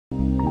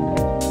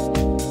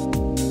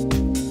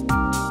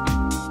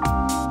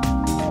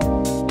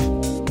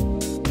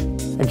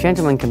A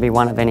gentleman can be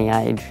one of any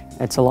age.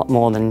 It's a lot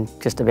more than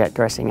just about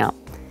dressing up.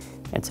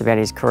 It's about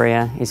his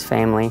career, his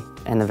family,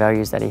 and the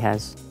values that he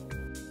has.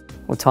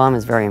 Well, time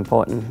is very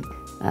important.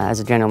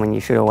 As a gentleman, you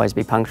should always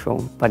be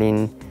punctual, but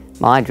in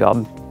my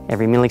job,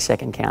 every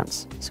millisecond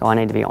counts, so I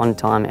need to be on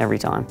time every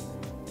time.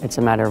 It's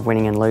a matter of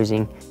winning and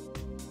losing.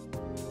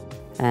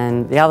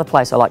 And the other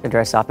place I like to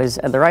dress up is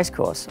at the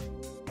racecourse.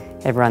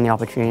 Everyone the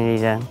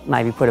opportunity to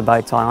maybe put a bow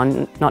tie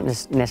on, not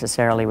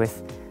necessarily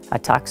with a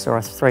tux or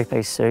a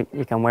three-piece suit.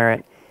 You can wear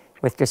it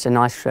with just a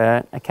nice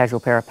shirt, a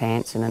casual pair of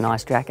pants and a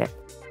nice jacket.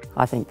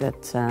 I think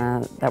that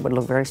that would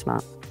look very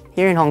smart.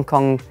 Here in Hong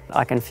Kong,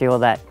 I can feel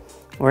that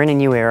we're in a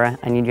new era,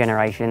 a new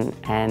generation,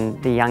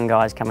 and the young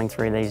guys coming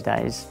through these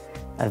days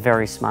are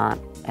very smart,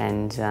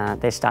 and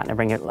they're starting to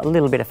bring a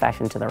little bit of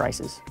fashion to the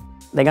races.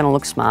 They're going to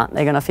look smart,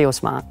 they're going to feel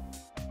smart.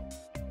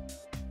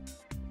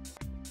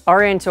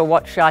 Orient to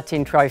watch Sha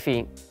Tin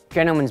Trophy,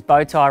 Gentlemen's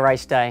Bow Tie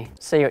Race Day.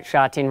 See you at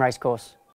Sha Tin Racecourse.